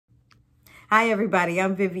Hi, everybody.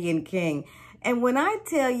 I'm Vivian King. And when I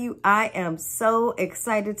tell you I am so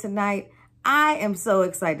excited tonight, I am so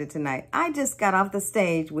excited tonight. I just got off the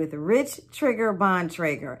stage with Triggrer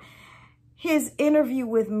Bontrager. His interview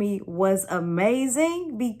with me was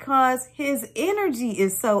amazing because his energy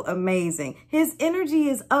is so amazing. His energy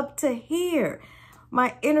is up to here.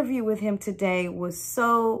 My interview with him today was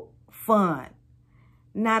so fun.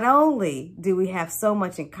 Not only do we have so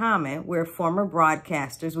much in common, we're former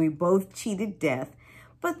broadcasters, we both cheated death,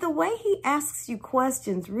 but the way he asks you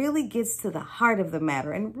questions really gets to the heart of the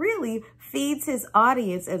matter and really feeds his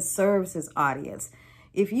audience and serves his audience.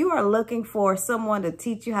 If you are looking for someone to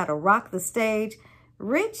teach you how to rock the stage,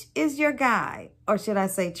 Rich is your guy, or should I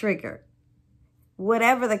say Triggrer?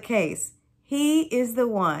 Whatever the case, he is the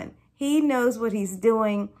one. He knows what he's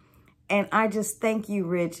doing, and I just thank you,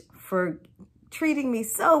 Rich, for treating me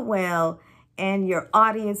so well, and your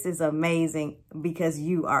audience is amazing because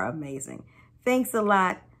you are amazing. Thanks a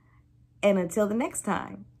lot, and until the next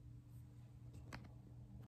time.